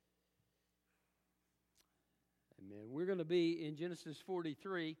be in Genesis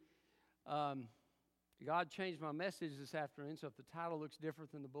 43. God changed my message this afternoon, so if the title looks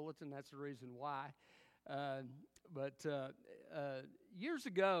different than the bulletin, that's the reason why. But years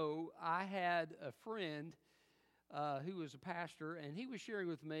ago, I had a friend who was a pastor, and he was sharing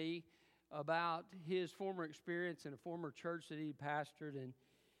with me about his former experience in a former church that he pastored,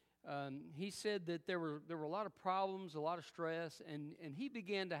 and he said that there were a lot of problems, a lot of stress, and he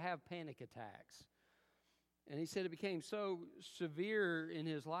began to have panic attacks. And he said it became so severe in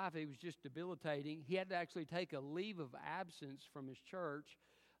his life, it was just debilitating. He had to actually take a leave of absence from his church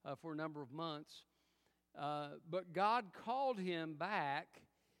for a number of months. But God called him back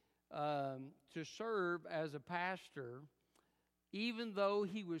to serve as a pastor, even though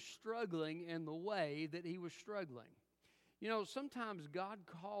he was struggling in the way that he was struggling. You know, sometimes God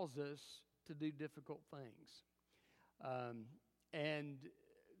calls us to do difficult things. And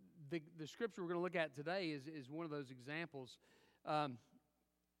the scripture we're going to look at today is one of those examples.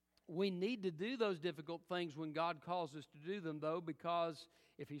 We need to do those difficult things when God calls us to do them, though, because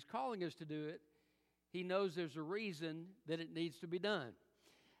if He's calling us to do it, He knows there's a reason that it needs to be done.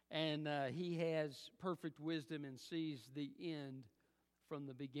 And He has perfect wisdom and sees the end from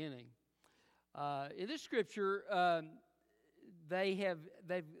the beginning. In this scripture,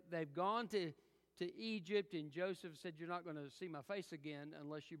 they've gone to Egypt, and Joseph said, "You're not going to see my face again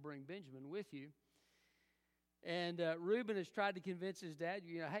unless you bring Benjamin with you." And Reuben has tried to convince his dad,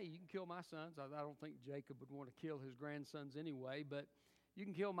 hey, you can kill my sons. I don't think Jacob would want to kill his grandsons anyway, but you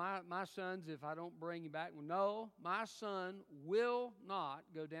can kill my sons if I don't bring you back. Well, no, my son will not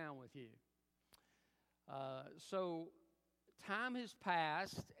go down with you. So time has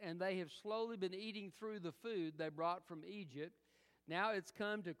passed, and they have slowly been eating through the food they brought from Egypt. Now it's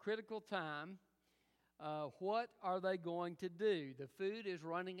come to critical time. What are they going to do? The food is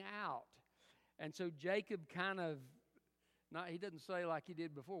running out. And so Jacob he doesn't say like he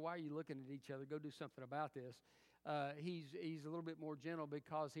did before, why are you looking at each other? Go do something about this. He's a little bit more gentle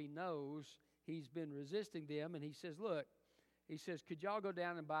because he knows he's been resisting them. And he says, could y'all go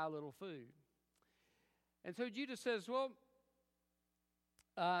down and buy a little food? And so Judah says,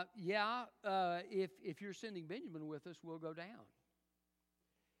 if you're sending Benjamin with us, we'll go down.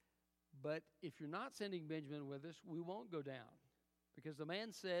 But if you're not sending Benjamin with us, we won't go down. Because the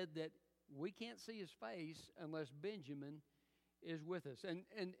man said that we can't see his face unless Benjamin is with us.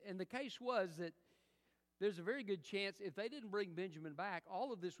 And the case was that there's a very good chance if they didn't bring Benjamin back,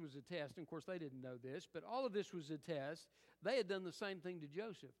 all of this was a test. And of course, they didn't know this, but all of this was a test. They had done the same thing to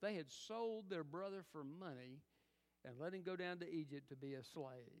Joseph. They had sold their brother for money and let him go down to Egypt to be a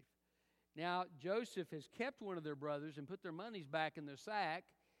slave. Now, Joseph has kept one of their brothers and put their monies back in their sack.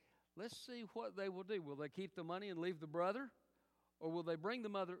 Let's see what they will do. Will they keep the money and leave the brother? Or will they bring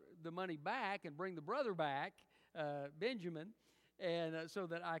the money back and bring the brother back, Benjamin, and so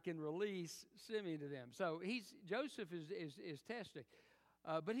that I can release Simeon to them? So Joseph is testing.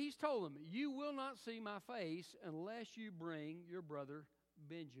 But he's told them, you will not see my face unless you bring your brother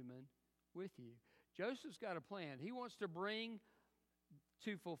Benjamin with you. Joseph's got a plan. He wants to bring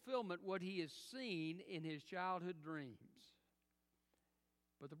to fulfillment what he has seen in his childhood dreams.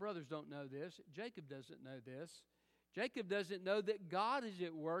 But the brothers don't know this. Jacob doesn't know this. Jacob doesn't know that God is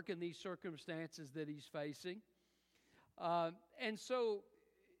at work in these circumstances that he's facing. And so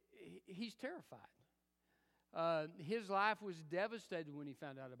he's terrified. His life was devastated when he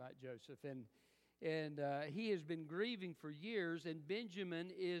found out about Joseph. And he has been grieving for years. And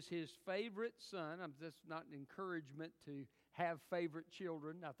Benjamin is his favorite son. That's not an encouragement to have favorite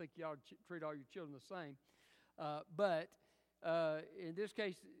children. I think y'all treat all your children the same. But in this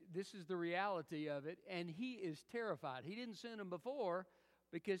case, this is the reality of it, and he is terrified. He didn't send him before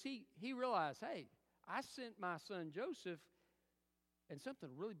because he realized, hey, I sent my son Joseph, and something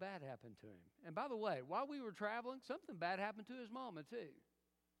really bad happened to him. And by the way, while we were traveling, something bad happened to his mama too.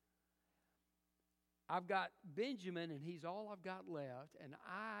 I've got Benjamin, and he's all I've got left, and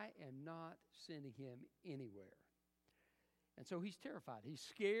I am not sending him anywhere. And so he's terrified. He's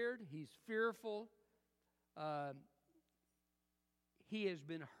scared. He's fearful. He has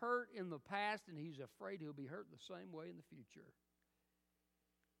been hurt in the past, and he's afraid he'll be hurt the same way in the future.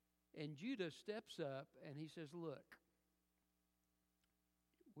 And Judah steps up, and he says, look,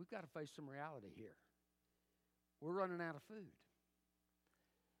 we've got to face some reality here. We're running out of food.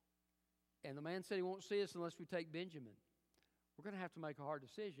 And the man said he won't see us unless we take Benjamin. We're going to have to make a hard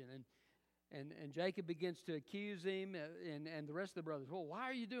decision. And Jacob begins to accuse him and the rest of the brothers. Well, why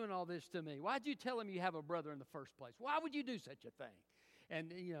are you doing all this to me? Why'd you tell him you have a brother in the first place? Why would you do such a thing?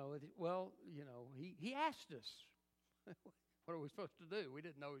 And, he asked us, what are we supposed to do? We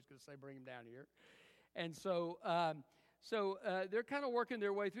didn't know he was going to say, bring him down here. And so So they're kind of working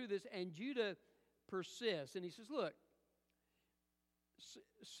their way through this, and Judah persists. And he says, look,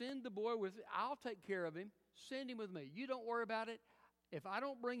 send the boy with me. I'll take care of him. Send him with me. You don't worry about it. If I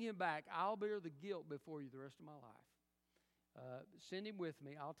don't bring him back, I'll bear the guilt before you the rest of my life. Send him with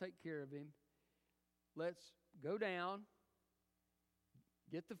me. I'll take care of him. Let's go down,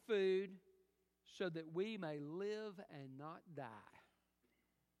 get the food, so that we may live and not die.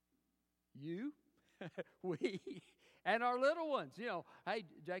 You, we, and our little ones. You know, hey,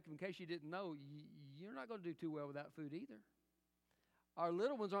 Jacob, in case you didn't know, you're not going to do too well without food either. Our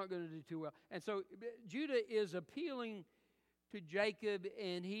little ones aren't going to do too well. And so Judah is appealing to Jacob,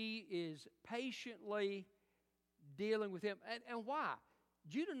 and he is patiently dealing with him. And why?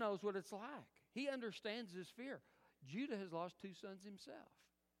 Judah knows what it's like. He understands his fear. Judah has lost 2 sons himself.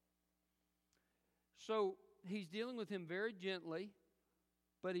 So he's dealing with him very gently,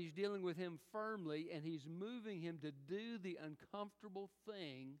 but he's dealing with him firmly, and he's moving him to do the uncomfortable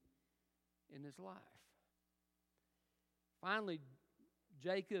thing in his life. Finally,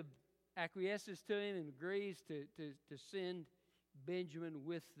 Jacob acquiesces to him and agrees to send Benjamin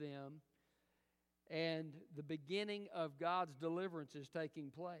with them, and the beginning of God's deliverance is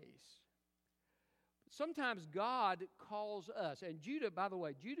taking place. Sometimes God calls us, and Judah, by the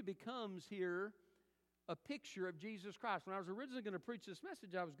way, Judah becomes here a picture of Jesus Christ. When I was originally going to preach this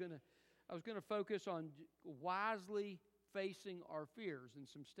message, I was going to focus on wisely facing our fears and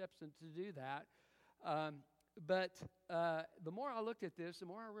some steps to do that. But the more I looked at this, the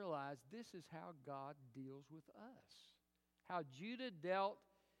more I realized this is how God deals with us. How Judah dealt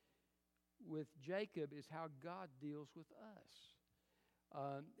with Jacob is how God deals with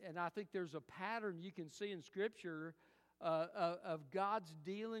us. And I think there's a pattern you can see in Scripture of God's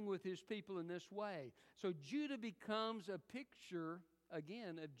dealing with His people in this way. So Judah becomes a picture,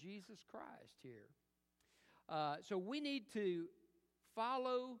 again, of Jesus Christ here. So we need to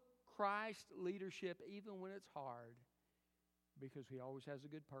follow Christ's leadership even when it's hard, because He always has a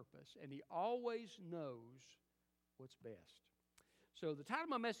good purpose, and He always knows what's best. So the title of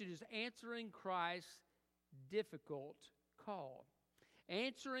my message is Answering Christ's Difficult Call.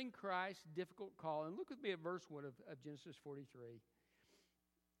 Answering Christ's difficult call. And look with me at verse 1 of Genesis 43.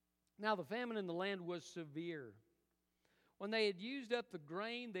 Now the famine in the land was severe. When they had used up the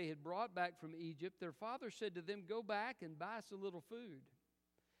grain they had brought back from Egypt, their father said to them, "Go back and buy us a little food."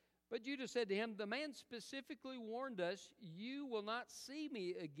 But Judah said to him, "The man specifically warned us, 'You will not see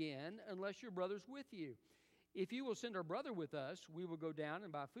me again unless your brother's with you. If you will send our brother with us, we will go down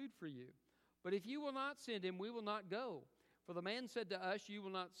and buy food for you. But if you will not send him, we will not go. For the man said to us, you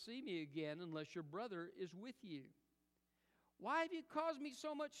will not see me again unless your brother is with you.' 'Why have you caused me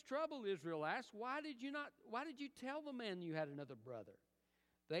so much trouble?' Israel asked. Why did you tell the man you had another brother?'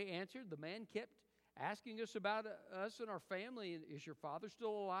 They answered, 'The man kept asking us about us and our family. Is your father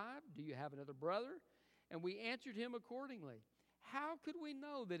still alive? Do you have another brother?' And we answered him accordingly. How could we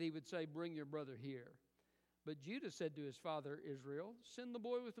know that he would say, 'Bring your brother here'? But Judah said to his father Israel, 'Send the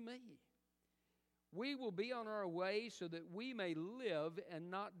boy with me. We will be on our way so that we may live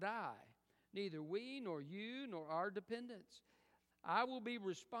and not die, neither we nor you nor our dependents. I will be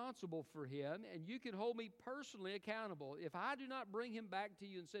responsible for him, and you can hold me personally accountable. If I do not bring him back to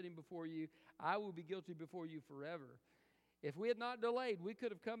you and set him before you, I will be guilty before you forever. If we had not delayed, we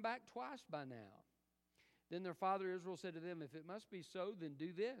could have come back twice by now.' Then their father Israel said to them, 'If it must be so, then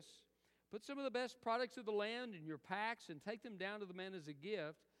do this. Put some of the best products of the land in your packs and take them down to the man as a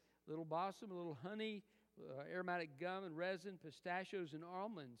gift, a little balsam, a little honey, aromatic gum and resin, pistachios and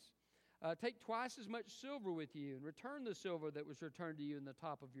almonds. Take twice as much silver with you and return the silver that was returned to you in the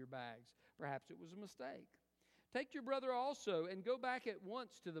top of your bags. Perhaps it was a mistake. Take your brother also and go back at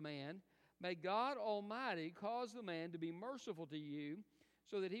once to the man. May God Almighty cause the man to be merciful to you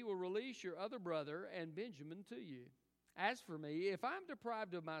so that he will release your other brother and Benjamin to you. As for me, if I'm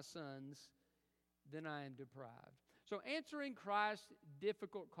deprived of my sons, then I am deprived.'" So answering Christ's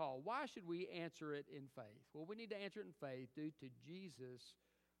difficult call. Why should we answer it in faith? Well, we need to answer it in faith due to Jesus'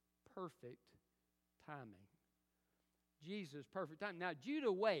 perfect timing. Jesus' perfect timing. Now,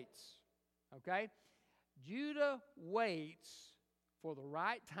 Judah waits, okay? Judah waits for the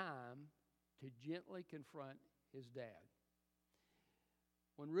right time to gently confront his dad.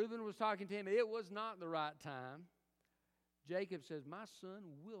 When Reuben was talking to him, it was not the right time. Jacob says, "My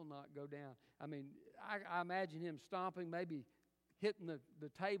son will not go down." I mean, I imagine him stomping, maybe hitting the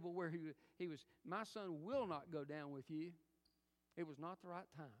table where he was. "My son will not go down with you." It was not the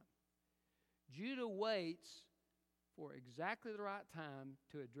right time. Judah waits for exactly the right time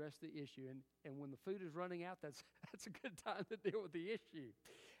to address the issue. And when the food is running out, that's a good time to deal with the issue.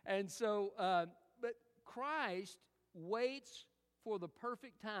 And so, but Christ waits for the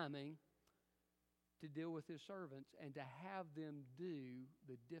perfect timing to deal with his servants and to have them do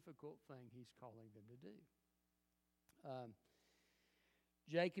the difficult thing he's calling them to do.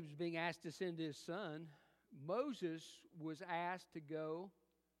 Jacob's being asked to send his son. Moses was asked to go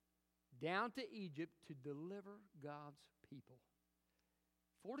down to Egypt to deliver God's people.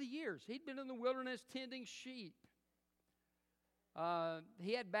 40 years. He'd been in the wilderness tending sheep.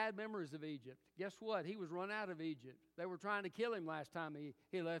 He had bad memories of Egypt. Guess what? He was run out of Egypt. They were trying to kill him last time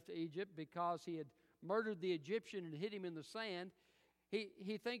he left Egypt because he had murdered the Egyptian and hit him in the sand.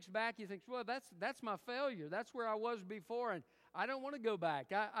 He thinks back. He thinks, well, that's my failure. That's where I was before, and I don't want to go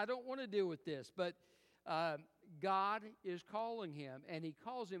back. I don't want to deal with this. But God is calling him, and he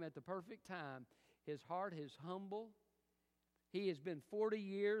calls him at the perfect time. His heart is humble. He has been 40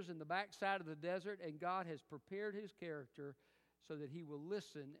 years in the backside of the desert, and God has prepared his character so that he will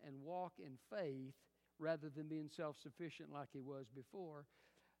listen and walk in faith rather than being self-sufficient like he was before.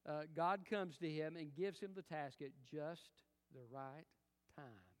 God comes to him and gives him the task at just the right time.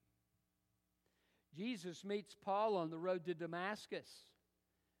 Jesus meets Paul on the road to Damascus.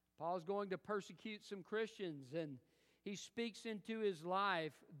 Paul's going to persecute some Christians, and he speaks into his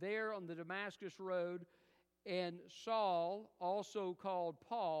life there on the Damascus road. And Saul, also called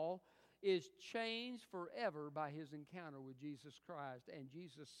Paul, is changed forever by his encounter with Jesus Christ. And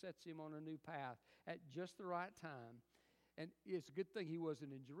Jesus sets him on a new path at just the right time. And it's a good thing he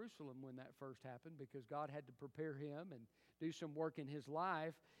wasn't in Jerusalem when that first happened, because God had to prepare him and do some work in his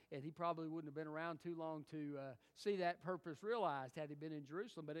life. And he probably wouldn't have been around too long to see that purpose realized had he been in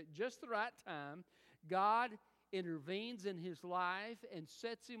Jerusalem. But at just the right time, God intervenes in his life and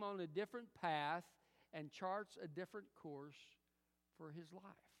sets him on a different path and charts a different course for his life.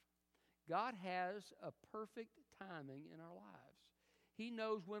 God has a perfect timing in our lives. He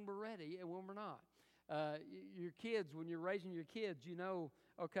knows when we're ready and when we're not. Your kids, when you're raising your kids, you know,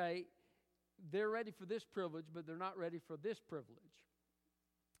 okay, they're ready for this privilege, but they're not ready for this privilege.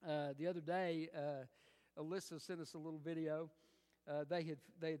 The other day, Alyssa sent us a little video. They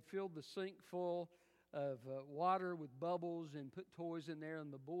had filled the sink full of water with bubbles and put toys in there,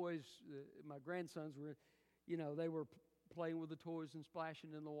 and the boys, my grandsons were, they were playing with the toys and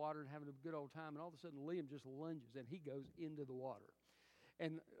splashing in the water and having a good old time, and all of a sudden Liam just lunges and he goes into the water.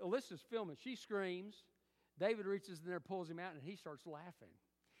 And Alyssa's filming. She screams. David reaches in there, pulls him out, and he starts laughing.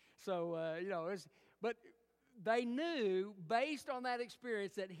 So, but they knew, based on that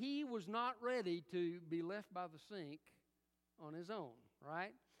experience, that he was not ready to be left by the sink on his own,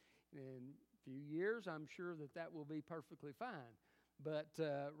 right? In a few years, I'm sure that will be perfectly fine. But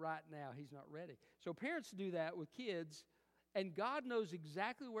right now, he's not ready. So parents do that with kids, and God knows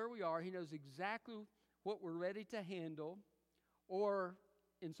exactly where we are. He knows exactly what we're ready to handle, or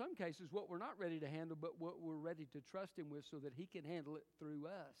in some cases, what we're not ready to handle, but what we're ready to trust him with so that he can handle it through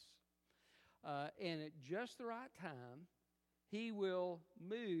us. And at just the right time, he will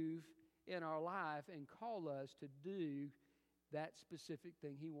move in our life and call us to do that specific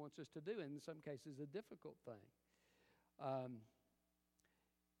thing he wants us to do, and in some cases, a difficult thing.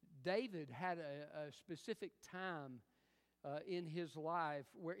 David had a specific time in his life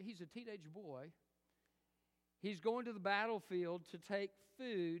where he's a teenage boy. He's going to the battlefield to take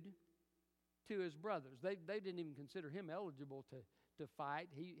food to his brothers. They didn't even consider him eligible to fight.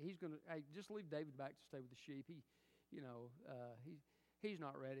 He's going to, hey, just leave David back to stay with the sheep. He's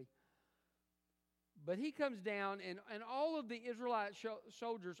not ready. But he comes down, and all of the Israelite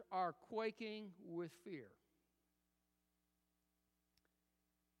soldiers are quaking with fear.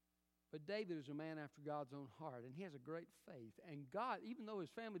 But David is a man after God's own heart, and he has a great faith. And God, even though his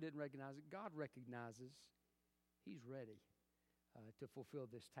family didn't recognize it, God recognizes he's ready to fulfill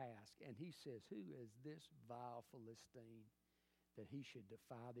this task. And he says, who is this vile Philistine that he should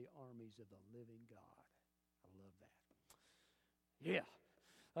defy the armies of the living God? I love that. Yeah.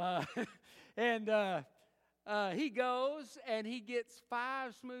 And he goes and he gets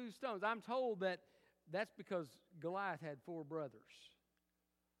 5 smooth stones. I'm told that's because Goliath had 4 brothers.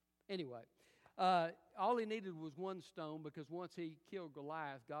 Anyway, all he needed was 1 stone, because once he killed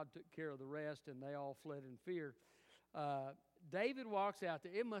Goliath, God took care of the rest, and they all fled in fear. David walks out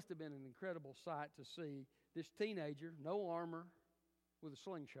there. It must have been an incredible sight to see this teenager, no armor, with a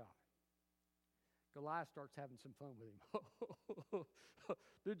slingshot. Goliath starts having some fun with him.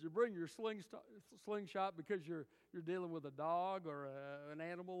 Did you bring your slingshot because you're dealing with a dog or an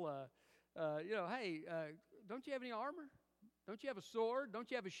animal? Hey, don't you have any armor? Don't you have a sword?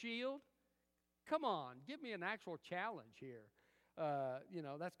 Don't you have a shield? Come on, give me an actual challenge here.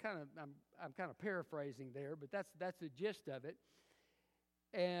 That's kind of I'm kind of paraphrasing there, but that's the gist of it.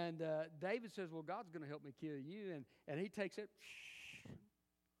 And David says, well, God's going to help me kill you. And he takes it,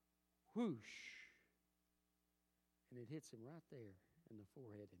 whoosh, and it hits him right there in the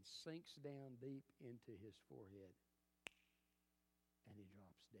forehead and sinks down deep into his forehead. And he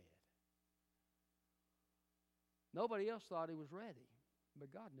drops dead. Nobody else thought he was ready,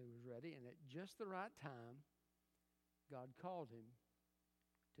 but God knew he was ready. And at just the right time, God called him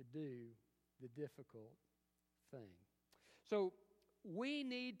to do the difficult thing. So we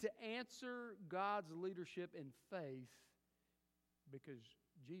need to answer God's leadership in faith because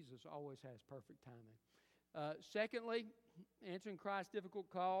Jesus always has perfect timing. Secondly, answering Christ's difficult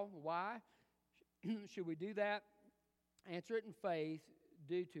call. Why should we do that? Answer it in faith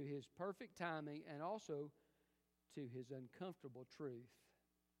due to His perfect timing and also to His uncomfortable truth.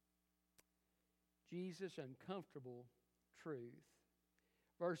 Jesus' uncomfortable truth.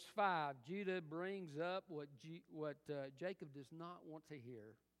 Verse 5, Judah brings up what Jacob does not want to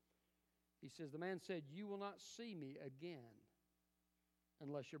hear. He says, the man said, you will not see me again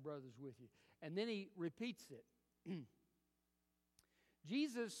unless your brother's with you. And then he repeats it.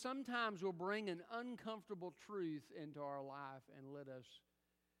 Jesus sometimes will bring an uncomfortable truth into our life and let us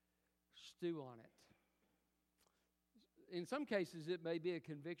stew on it. In some cases, it may be a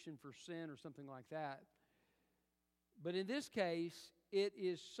conviction for sin or something like that. But in this case, it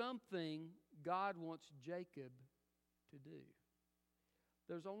is something God wants Jacob to do.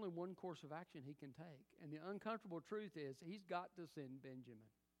 There's only one course of action he can take. And the uncomfortable truth is he's got to send Benjamin.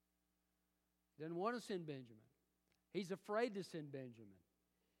 He doesn't want to send Benjamin. He's afraid to send Benjamin.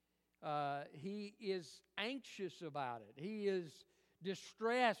 He is anxious about it. He is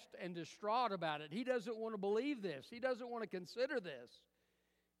distressed and distraught about it. He doesn't want to believe this. He doesn't want to consider this.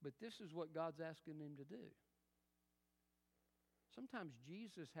 But this is what God's asking him to do. Sometimes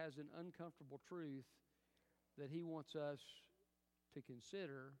Jesus has an uncomfortable truth that He wants us to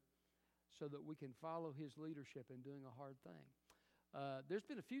consider so that we can follow His leadership in doing a hard thing. There's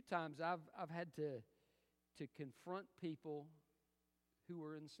been a few times I've had to confront people who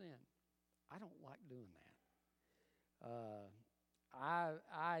are in sin. I don't like doing that.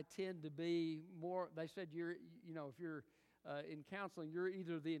 I tend to be more. They said if you're in counseling, you're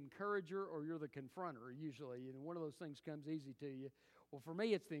either the encourager or you're the confronter. Usually, one of those things comes easy to you. Well, for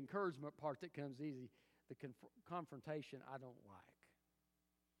me, it's the encouragement part that comes easy. The confrontation I don't like,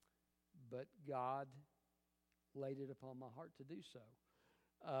 but God laid it upon my heart to do so.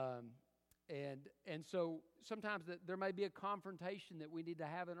 And so sometimes there may be a confrontation that we need to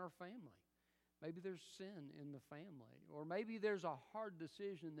have in our family. Maybe there's sin in the family, or maybe there's a hard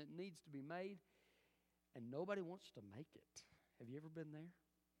decision that needs to be made, and nobody wants to make it. Have you ever been there?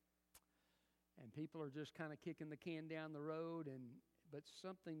 And people are just kind of kicking the can down the road, but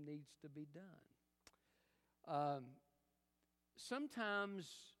something needs to be done.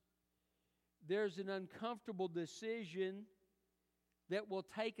 Sometimes there's an uncomfortable decision that will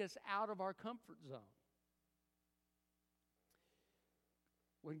take us out of our comfort zone.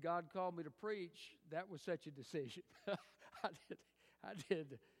 When God called me to preach, that was such a decision. I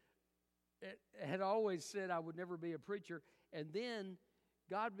did. It had always said I would never be a preacher, and then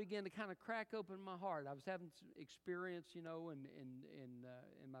God began to kind of crack open my heart. I was having some experience, in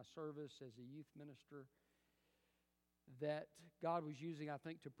my service as a youth minister that God was using, I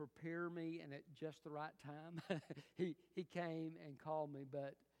think, to prepare me, and at just the right time, He came and called me.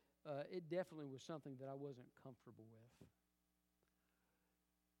 But it definitely was something that I wasn't comfortable with.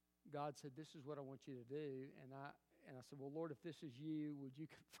 God said, "This is what I want you to do," and I said, "Well, Lord, if this is you, would you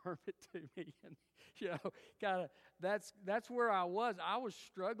confirm it to me?" And kind of that's where I was. I was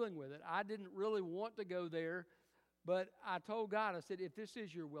struggling with it. I didn't really want to go there, but I told God, I said, "If this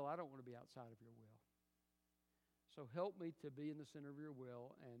is your will, I don't want to be outside of your will. So help me to be in the center of your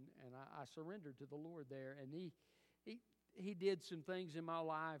will." And I surrendered to the Lord there, and He did some things in my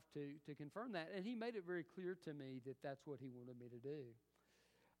life to confirm that, and He made it very clear to me that that's what He wanted me to do.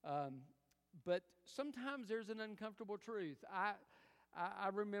 But sometimes there's an uncomfortable truth. I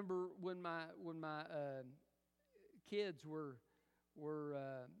remember when my kids were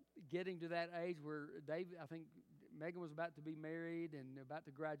getting to that age where I think Megan was about to be married and about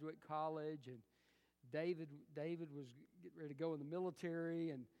to graduate college, and David was getting ready to go in the military,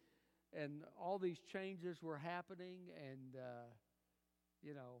 and all these changes were happening, and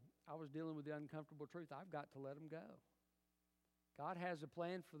I was dealing with the uncomfortable truth. I've got to let them go. God has a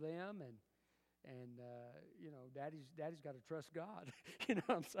plan for them, and Daddy's got to trust God. You know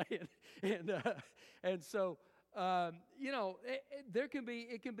what I'm saying? And so it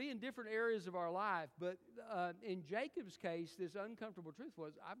can be in different areas of our life, but in Jacob's case, this uncomfortable truth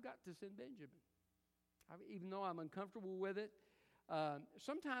was, I've got to send Benjamin. Even though I'm uncomfortable with it,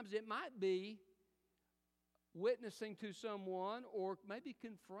 Sometimes it might be witnessing to someone or maybe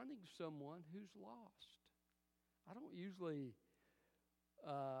confronting someone who's lost. I don't usually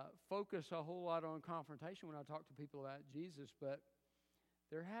focus a whole lot on confrontation when I talk to people about Jesus, but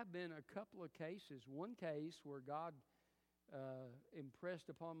there have been a couple of cases. One case where God impressed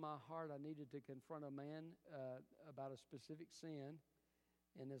upon my heart I needed to confront a man about a specific sin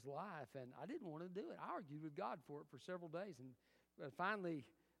in his life, and I didn't want to do it. I argued with God for it for several days, and finally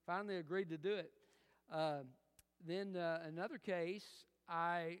agreed to do it. Then another case,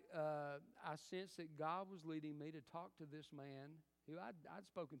 I sensed that God was leading me to talk to this man who I'd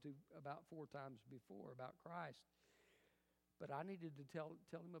spoken to about 4 times before about Christ, but I needed to tell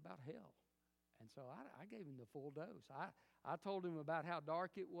him about hell. And so I gave him the full dose. I told him about how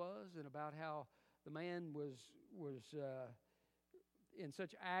dark it was and about how the man was in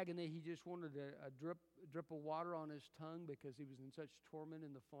such agony he just wanted a drip of water on his tongue because he was in such torment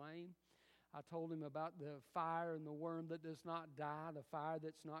in the flame. I told him about the fire and the worm that does not die, the fire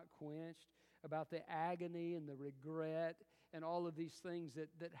that's not quenched, about the agony and the regret and all of these things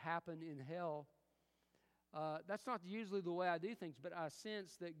that happen in hell. That's not usually the way I do things, but I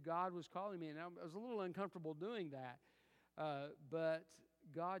sensed that God was calling me, and I was a little uncomfortable doing that. But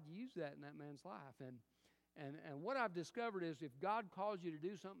God used that in that man's life. And what I've discovered is if God calls you to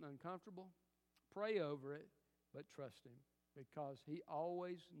do something uncomfortable, pray over it, but trust Him, because He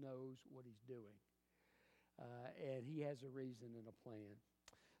always knows what He's doing. And He has a reason and a plan.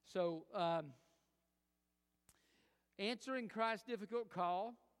 So, answering Christ's difficult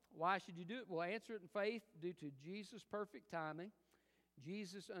call. Why should you do it? Well, answer it in faith due to Jesus' perfect timing,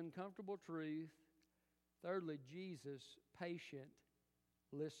 Jesus' uncomfortable truth. Thirdly, Jesus' patient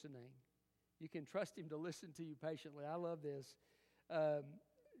listening. You can trust Him to listen to you patiently. I love this.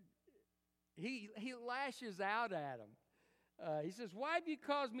 He lashes out at him. He says, "Why have you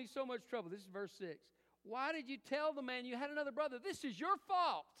caused me so much trouble?" This is verse 6. "Why did you tell the man you had another brother? This is your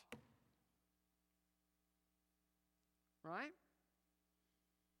fault." Right?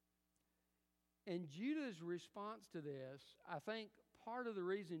 And Judah's response to this, I think part of the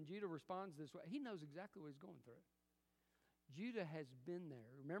reason Judah responds this way, he knows exactly what he's going through. Judah has been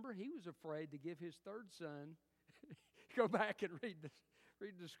there. Remember, he was afraid to give his third son. Go back and read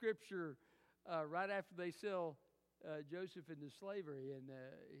the scripture right after they sell Joseph into slavery, and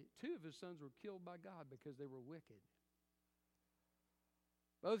 2 of his sons were killed by God because they were wicked.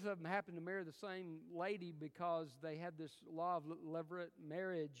 Both of them happened to marry the same lady because they had this law of levirate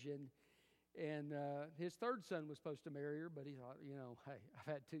marriage, and his third son was supposed to marry her, but he thought, hey, I've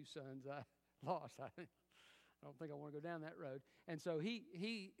had 2 sons. I lost. I don't think I want to go down that road. And so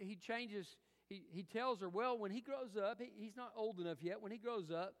he changes. He tells her, well, when he grows up, he's not old enough yet. When he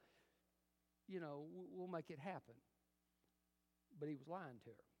grows up, we'll make it happen. But he was lying to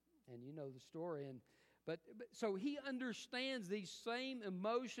her, and you know the story. But so he understands these same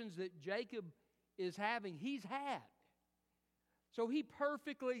emotions that Jacob is having. He's had. So he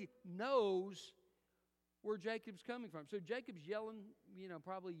perfectly knows where Jacob's coming from. So Jacob's yelling,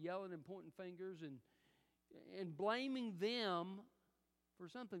 probably yelling and pointing fingers and blaming them for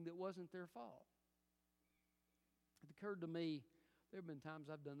something that wasn't their fault. It occurred to me, there have been times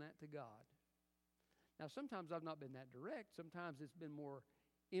I've done that to God. Now, sometimes I've not been that direct. Sometimes it's been more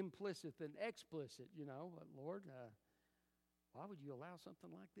implicit than explicit, Lord, why would you allow something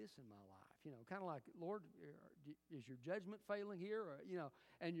like this in my life? Kind of like, Lord, is your judgment failing here? Or,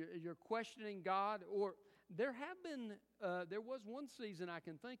 and you're questioning God. Or there was one season I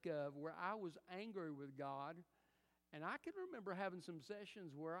can think of where I was angry with God, and I can remember having some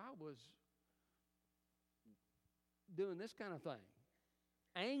sessions where I was doing this kind of thing,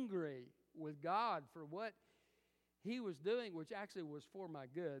 angry with God for what He was doing, which actually was for my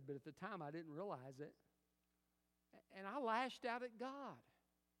good, but at the time I didn't realize it. And I lashed out at God.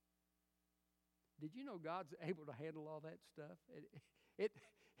 Did you know God's able to handle all that stuff?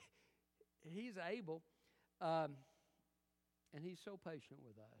 He's able, and He's so patient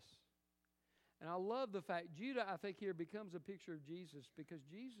with us. And I love the fact, Judah, I think here becomes a picture of Jesus because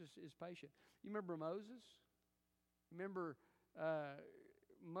Jesus is patient. You remember Moses? Remember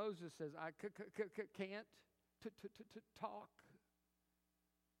Moses says, I can't talk.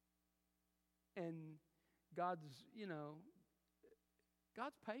 And God's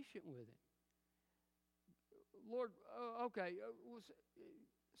patient with him. Lord, okay,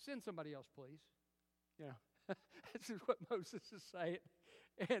 send somebody else, please. This is what Moses is saying.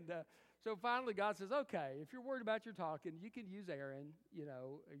 And so finally God says, okay, if you're worried about your talking, you can use Aaron,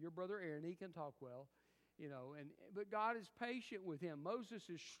 your brother Aaron. He can talk well. But God is patient with him. Moses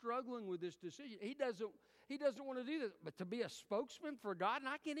is struggling with this decision. He doesn't want to do this, but to be a spokesman for God, and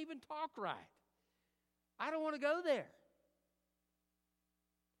I can't even talk right. I don't want to go there.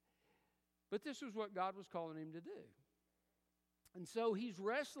 But this was what God was calling him to do. And so he's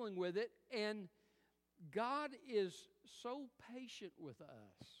wrestling with it, and God is so patient with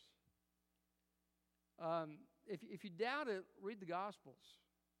us. If you doubt it, read the Gospels.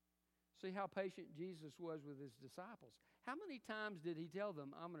 See how patient Jesus was with his disciples. How many times did he tell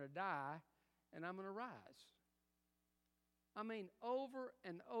them, I'm going to die and I'm going to rise? I mean, over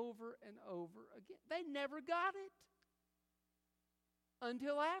and over and over again. They never got it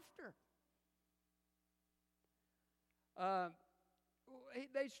until after.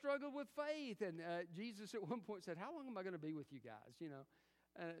 They struggled with faith, and Jesus at one point said, how long am I going to be with you guys?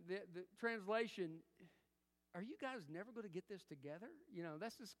 The translation, are you guys never going to get this together?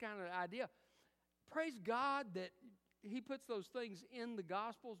 That's this kind of idea. Praise God that he puts those things in the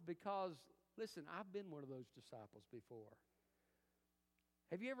Gospels because, listen, I've been one of those disciples before.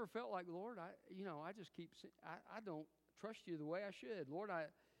 Have you ever felt like, Lord, I just keep, I don't trust you the way I should. Lord, I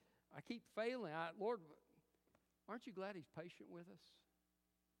keep failing. Lord, aren't you glad he's patient with us?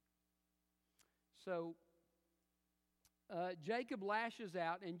 So, Jacob lashes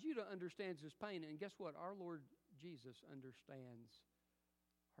out, and Judah understands his pain. And guess what? Our Lord Jesus understands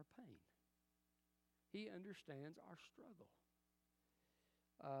our pain. He understands our struggle.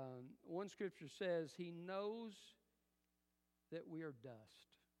 One scripture says he knows that we are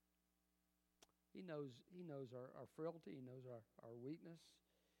dust. He knows our frailty. He knows our weakness.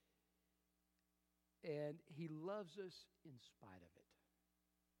 And he loves us in spite of it.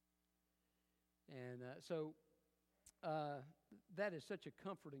 And so that is such a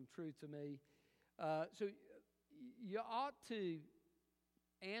comforting truth to me. So you ought to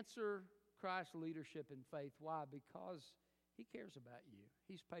answer Christ's leadership in faith. Why? Because he cares about you.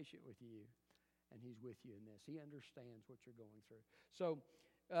 He's patient with you, and he's with you in this. He understands what you're going through. So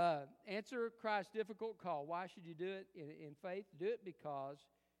answer Christ's difficult call. Why should you do it in faith? Do it because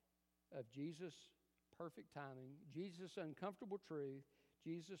of Jesus' perfect timing, Jesus' uncomfortable truth,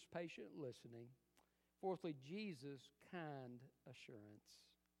 Jesus' patient listening. Fourthly, Jesus' kind assurance.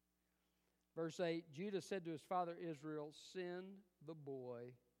 Verse 8, Judah said to his father Israel, send the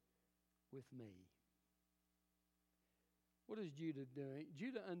boy with me. What is Judah doing?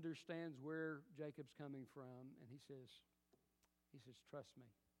 Judah understands where Jacob's coming from, and he says, trust me.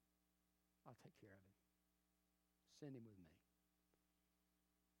 I'll take care of him. Send him with me.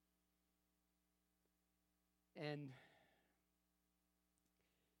 And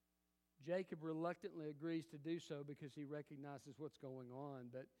Jacob reluctantly agrees to do so because he recognizes what's going on.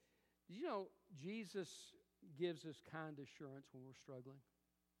 But Jesus gives us kind assurance when we're struggling.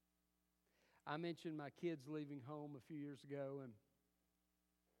 I mentioned my kids leaving home a few years ago, and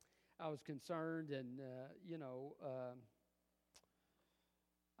I was concerned, and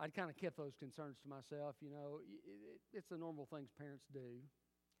I'd kind of kept those concerns to myself. It's the normal things parents do.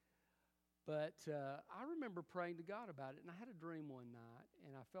 But I remember praying to God about it, and I had a dream one night,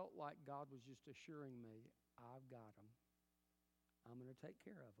 and I felt like God was just assuring me, I've got them. I'm going to take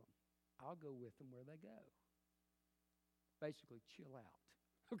care of them. I'll go with them where they go. Basically, chill out.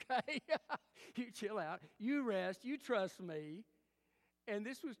 Okay? You chill out. You rest. You trust me. And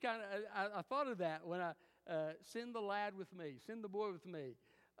this was kind of, I thought of that when I, send the lad with me, send the boy with me.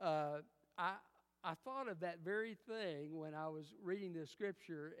 I thought of that very thing when I was reading this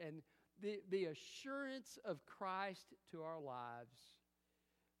scripture, and the assurance of Christ to our lives.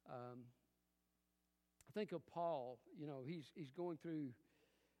 I think of Paul. He's going through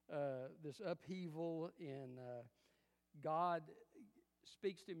this upheaval, and God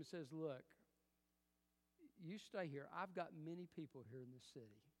speaks to him and says, look, you stay here. I've got many people here in this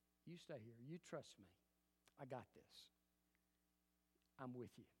city. You stay here. You trust me. I got this. I'm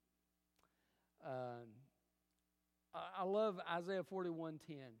with you. I love Isaiah 41:10.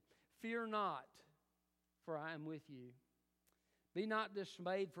 Fear not, for I am with you. Be not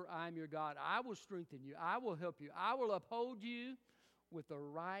dismayed, for I am your God. I will strengthen you. I will help you. I will uphold you with the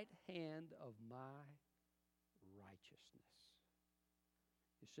right hand of my righteousness.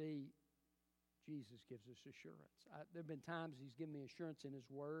 You see, Jesus gives us assurance. There have been times he's given me assurance in his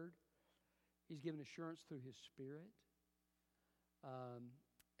word. He's given assurance through his spirit.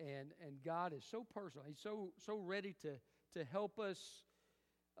 And God is so personal. He's so ready to help us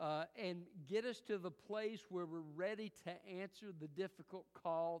and get us to the place where we're ready to answer the difficult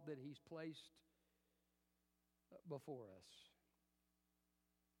call that he's placed before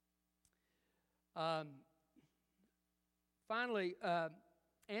us. Finally,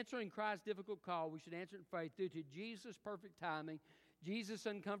 Answering Christ's difficult call, we should answer it in faith due to Jesus' perfect timing, Jesus'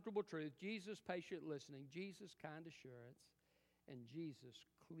 uncomfortable truth, Jesus' patient listening, Jesus' kind assurance, and Jesus'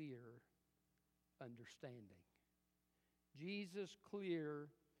 clear understanding. Jesus' clear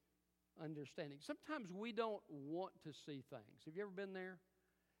understanding. Sometimes we don't want to see things. Have you ever been there?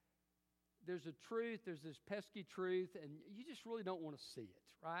 There's a truth, there's this pesky truth, and you just really don't want to see it,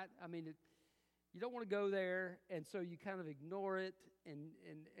 right? I mean, you don't want to go there, and so you kind of ignore it.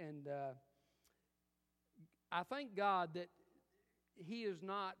 And I thank God that He is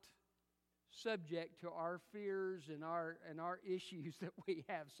not subject to our fears and our issues that we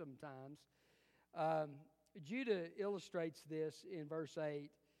have sometimes. Judah illustrates this in verse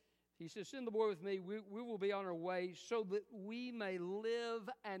 8. He says, "Send the boy with me. We will be on our way so that we may live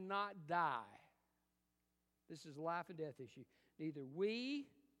and not die." This is a life and death issue. Neither we,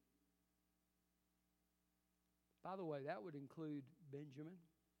 by the way, that would include Benjamin,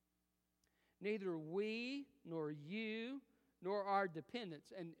 neither we nor you nor our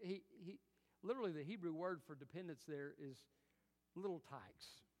dependents. And he literally the Hebrew word for dependents there is little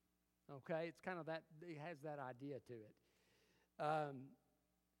tykes. Okay, it's kind of that, it has that idea to it.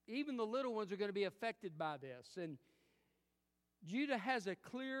 Even the little ones are going to be affected by this. And Judah has a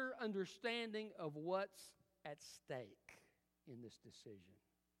clear understanding of what's at stake in this decision.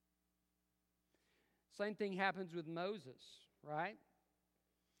 Same thing happens with Moses, right?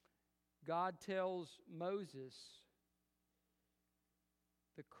 God tells Moses,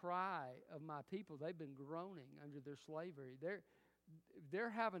 the cry of my people, they've been groaning under their slavery. They're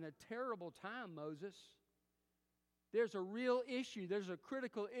having a terrible time, Moses. There's a real issue. There's a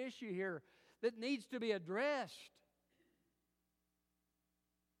critical issue here that needs to be addressed.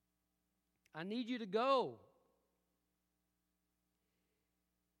 I need you to go.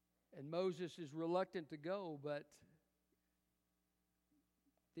 And Moses is reluctant to go, but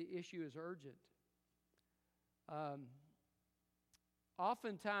the issue is urgent.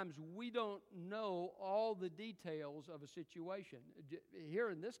 Oftentimes, we don't know all the details of a situation. Here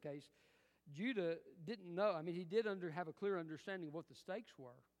in this case, Judah didn't know. I mean, he did have a clear understanding of what the stakes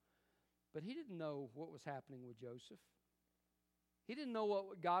were, but he didn't know what was happening with Joseph. He didn't know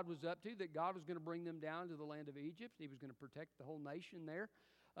what God was up to, that God was going to bring them down to the land of Egypt. He was going to protect the whole nation there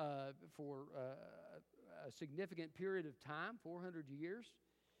for a significant period of time, 400 years.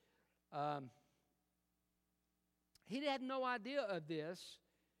 He had no idea of this,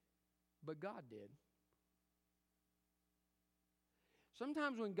 but God did.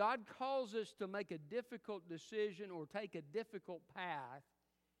 Sometimes when God calls us to make a difficult decision or take a difficult path,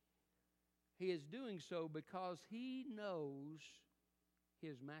 He is doing so because He knows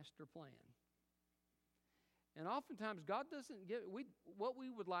His master plan. And oftentimes God doesn't give, what we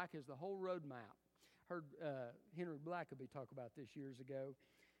would like is the whole roadmap. Heard Henry Blackaby talk about this years ago.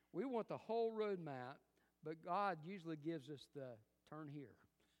 We want the whole roadmap, but God usually gives us the turn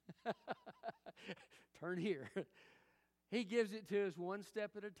here. Turn here. He gives it to us one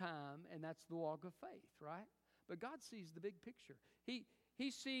step at a time, and that's the walk of faith, right? But God sees the big picture. He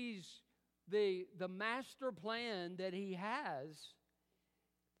sees the master plan that He has,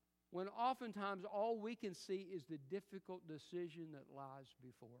 when oftentimes all we can see is the difficult decision that lies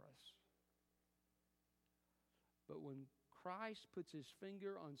before us. But when Christ puts His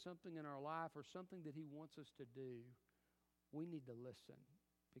finger on something in our life or something that He wants us to do, we need to listen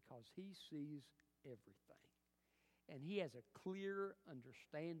because He sees everything. And He has a clear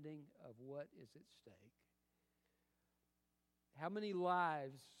understanding of what is at stake. How many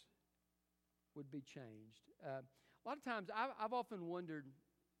lives would be changed? A lot of times, I've often wondered,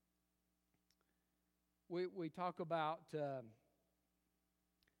 we talk about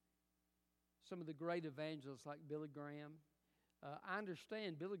some of the great evangelists like Billy Graham. I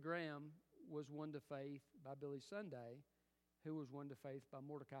understand Billy Graham was won to faith by Billy Sunday, who was won to faith by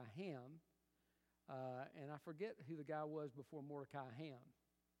Mordecai Ham. And I forget who the guy was before Mordecai Ham.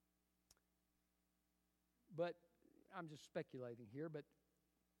 But I'm just speculating here, but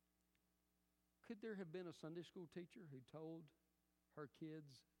could there have been a Sunday school teacher who told her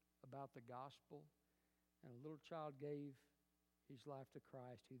kids about the gospel, and a little child gave his life to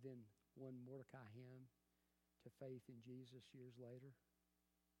Christ, who then won Mordecai Ham to faith in Jesus years later?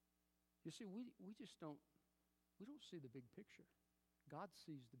 You see, we don't see the big picture. God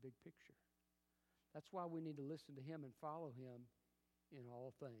sees the big picture. That's why we need to listen to Him and follow Him in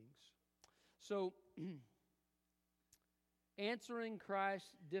all things. So, answering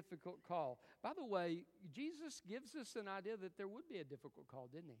Christ's difficult call. By the way, Jesus gives us an idea that there would be a difficult call,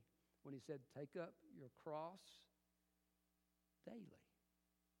 didn't He? When He said, take up your cross daily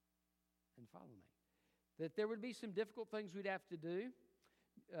and follow me. That there would be some difficult things we'd have to do.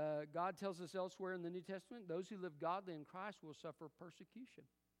 God tells us elsewhere in the New Testament, those who live godly in Christ will suffer persecution.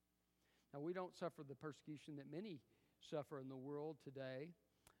 Now, we don't suffer the persecution that many suffer in the world today,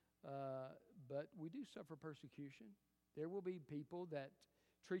 but we do suffer persecution. There will be people that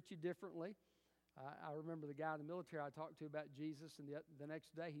treat you differently. I remember the guy in the military I talked to about Jesus, and the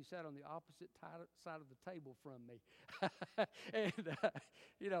next day he sat on the opposite side of the table from me. And,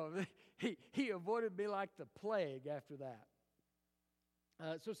 he avoided me like the plague after that.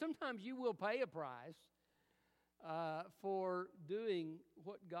 So sometimes you will pay a price for doing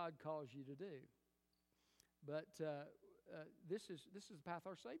what God calls you to do. But this is the path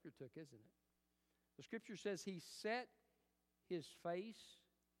our Savior took, isn't it? The Scripture says he set his face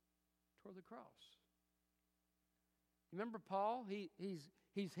toward the cross. Remember Paul?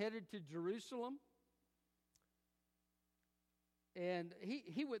 He's headed to Jerusalem, and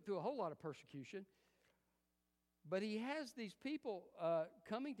he went through a whole lot of persecution. But he has these people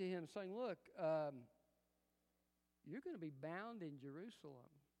coming to him saying, "Look, you're going to be bound in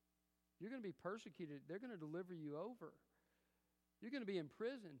Jerusalem. You're going to be persecuted. They're going to deliver you over. You're going to be in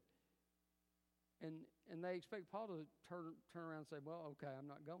prison." And they expect Paul to turn around and say, "Well, okay, I'm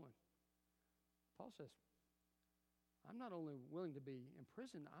not going." Paul says, "I'm not only willing to be in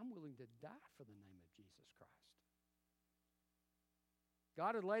prison, I'm willing to die for the name of Jesus Christ."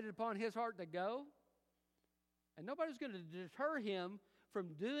 God had laid it upon his heart to go, and nobody's going to deter him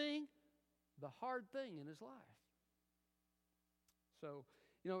from doing the hard thing in his life. So,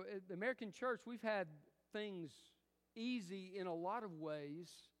 the American church, we've had things easy in a lot of ways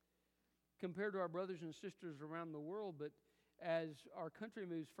compared to our brothers and sisters around the world, but as our country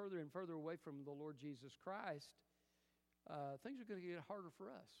moves further and further away from the Lord Jesus Christ, things are going to get harder for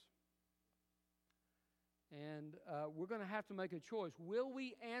us. And we're going to have to make a choice. Will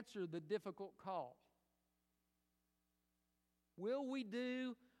we answer the difficult call? Will we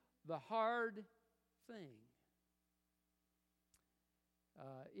do the hard thing?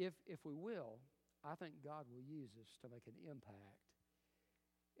 If we will, I think God will use us to make an impact.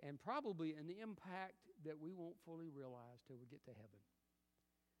 And probably an impact that we won't fully realize till we get to heaven.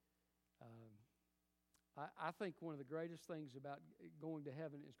 I think one of the greatest things about going to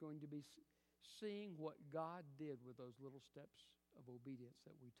heaven is going to be seeing what God did with those little steps of obedience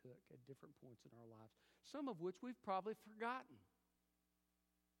that we took at different points in our lives, some of which we've probably forgotten.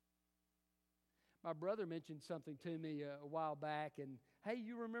 My brother mentioned something to me a while back, and, "Hey,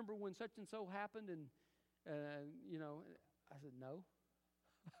 you remember when such and so happened?" And I said, "No."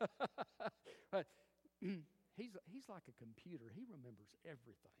 But he's like a computer. He remembers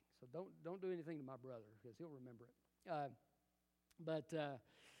everything. So don't do anything to my brother, because he'll remember it. But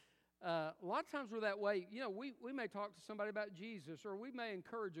a lot of times we're that way. We may talk to somebody about Jesus, or we may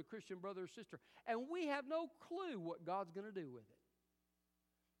encourage a Christian brother or sister, and we have no clue what God's going to do with it.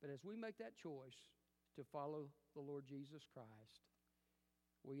 But as we make that choice to follow the Lord Jesus Christ,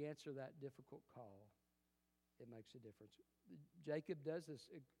 we answer that difficult call. It makes a difference. Jacob does this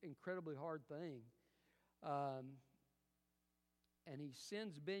incredibly hard thing. And he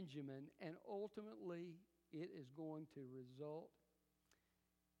sends Benjamin, and ultimately it is going to result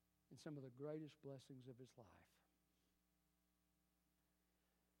in some of the greatest blessings of his life.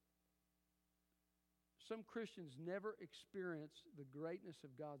 Some Christians never experience the greatness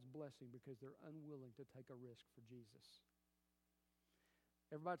of God's blessing because they're unwilling to take a risk for Jesus.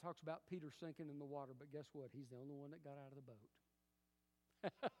 Everybody talks about Peter sinking in the water, but guess what? He's the only one that got out of the boat.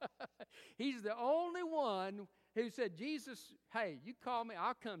 He's the only one who said, "Jesus, hey, you call me,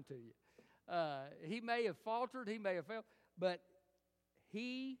 I'll come to you." He may have faltered, he may have failed, but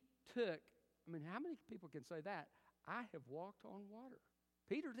he took, how many people can say that? "I have walked on water."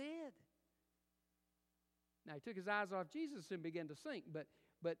 Peter did. Now, he took his eyes off Jesus and began to sink, but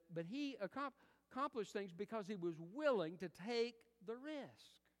he accomplished things because he was willing to take the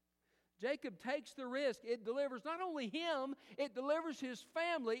risk. Jacob takes the risk. It delivers not only him, it delivers his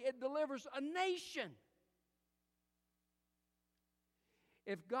family, it delivers a nation.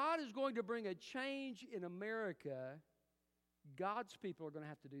 If God is going to bring a change in America, God's people are going to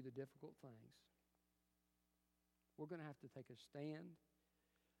have to do the difficult things. We're going to have to take a stand.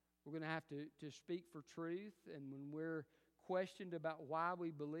 We're going to have to speak for truth, and when we're questioned about why we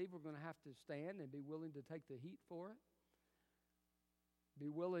believe, we're going to have to stand and be willing to take the heat for it. Be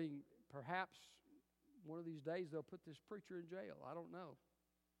willing, perhaps one of these days they'll put this preacher in jail. I don't know.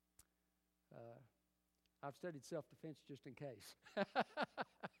 I've studied self-defense just in case.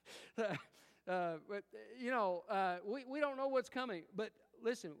 But we don't know what's coming. But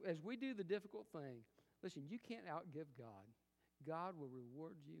listen, as we do the difficult thing, listen, you can't outgive God. God will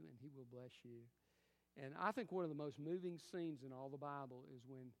reward you, and He will bless you. And I think one of the most moving scenes in all the Bible is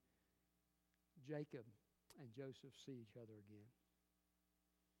when Jacob and Joseph see each other again.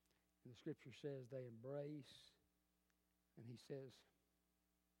 And the scripture says they embrace, and he says,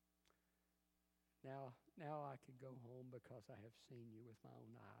 now I can go home because I have seen you with my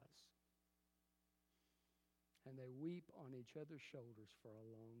own eyes. And they weep on each other's shoulders for a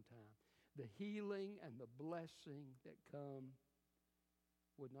long time. The healing and the blessing that come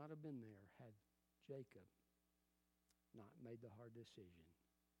would not have been there had Jacob not made the hard decision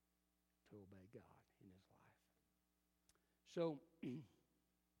to obey God in his life. So,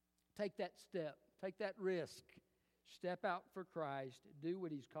 take that step. Take that risk. Step out for Christ. Do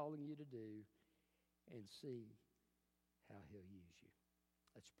what he's calling you to do. And see how he'll use you.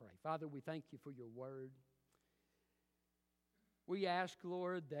 Let's pray. Father, we thank you for your word. We ask,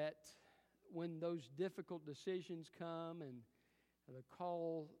 Lord, that when those difficult decisions come and the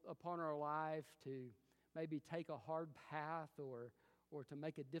call upon our life to maybe take a hard path or to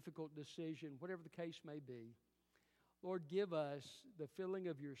make a difficult decision, whatever the case may be, Lord, give us the filling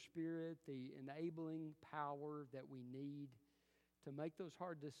of your Spirit, the enabling power that we need to make those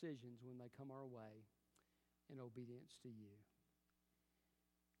hard decisions when they come our way in obedience to you.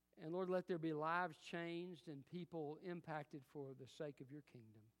 And Lord, let there be lives changed and people impacted for the sake of your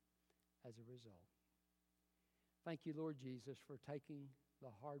kingdom as a result. Thank you, Lord Jesus, for taking the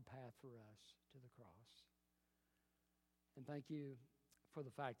hard path for us to the cross. And thank you for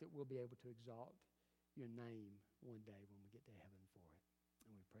the fact that we'll be able to exalt your name one day when we get to heaven for it.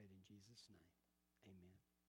 And we pray it in Jesus' name. Amen.